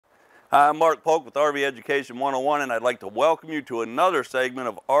Hi, I'm Mark Polk with RV Education 101, and I'd like to welcome you to another segment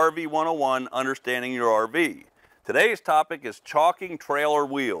of RV 101, Understanding Your RV. Today's topic is chocking trailer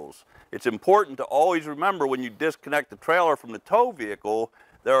wheels. It's important to always remember when you disconnect the trailer from the tow vehicle,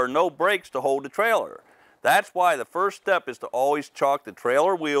 there are no brakes to hold the trailer. That's why the first step is to always chock the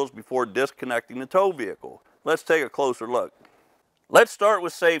trailer wheels before disconnecting the tow vehicle. Let's take a closer look. Let's start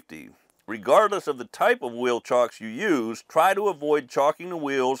with safety. Regardless of the type of wheel chocks you use, try to avoid chocking the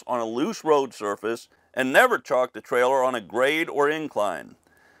wheels on a loose road surface and never chock the trailer on a grade or incline.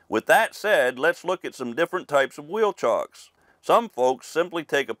 With that said, let's look at some different types of wheel chocks. Some folks simply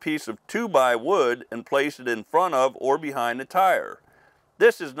take a piece of 2x wood and place it in front of or behind the tire.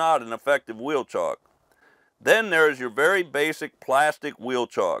 This is not an effective wheel chock. Then there is your very basic plastic wheel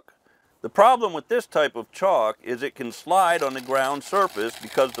chock. The problem with this type of chock is it can slide on the ground surface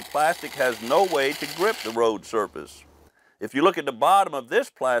because the plastic has no way to grip the road surface. If you look at the bottom of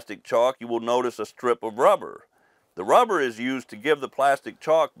this plastic chock, you will notice a strip of rubber. The rubber is used to give the plastic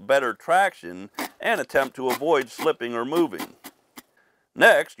chock better traction and attempt to avoid slipping or moving.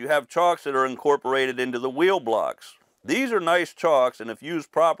 Next, you have chocks that are incorporated into the wheel blocks. These are nice chocks, and if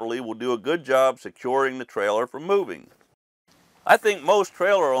used properly will do a good job securing the trailer from moving. I think most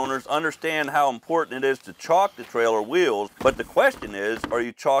trailer owners understand how important it is to chock the trailer wheels, but the question is, are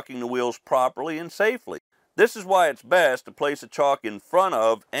you chocking the wheels properly and safely? This is why it's best to place a chock in front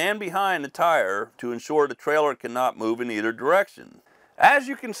of and behind the tire to ensure the trailer cannot move in either direction. As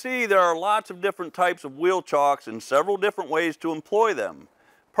you can see, there are lots of different types of wheel chocks and several different ways to employ them.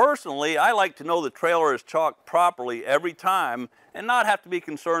 Personally, I like to know the trailer is chocked properly every time and not have to be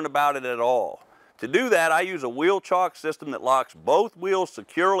concerned about it at all. To do that, I use a wheel chock system that locks both wheels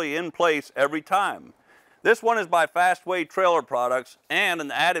securely in place every time. This one is by Fastway Trailer Products, and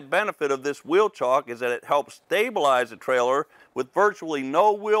an added benefit of this wheel chock is that it helps stabilize the trailer with virtually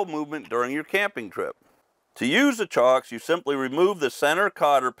no wheel movement during your camping trip. To use the chocks, you simply remove the center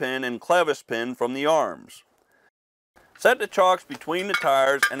cotter pin and clevis pin from the arms. Set the chocks between the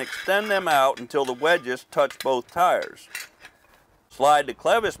tires and extend them out until the wedges touch both tires. Slide the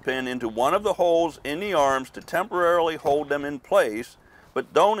clevis pin into one of the holes in the arms to temporarily hold them in place,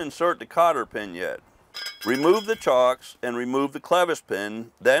 but don't insert the cotter pin yet. Remove the chocks and remove the clevis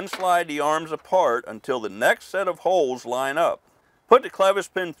pin, then slide the arms apart until the next set of holes line up. Put the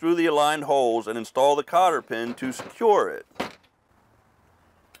clevis pin through the aligned holes and install the cotter pin to secure it.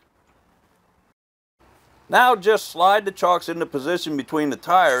 Now just slide the chocks into position between the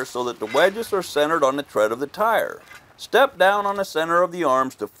tires so that the wedges are centered on the tread of the tire. Step down on the center of the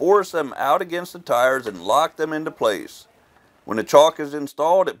arms to force them out against the tires and lock them into place. When the chock is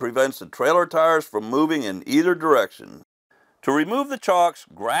installed, it prevents the trailer tires from moving in either direction. To remove the chocks,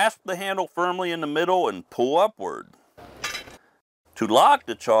 grasp the handle firmly in the middle and pull upward. To lock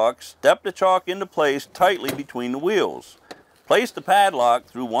the chock, step the chock into place tightly between the wheels. Place the padlock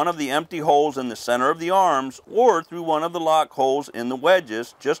through one of the empty holes in the center of the arms or through one of the lock holes in the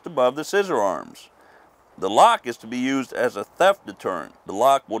wedges just above the scissor arms. The lock is to be used as a theft deterrent. The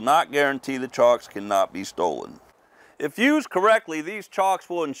lock will not guarantee the chocks cannot be stolen. If used correctly, these chocks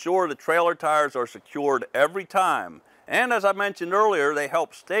will ensure the trailer tires are secured every time. And as I mentioned earlier, they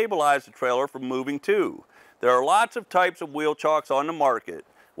help stabilize the trailer from moving too. There are lots of types of wheel chocks on the market.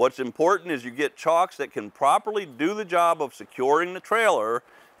 What's important is you get chocks that can properly do the job of securing the trailer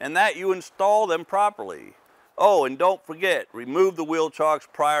and that you install them properly. Oh, and don't forget, remove the wheel chocks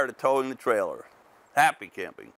prior to towing the trailer. Happy camping.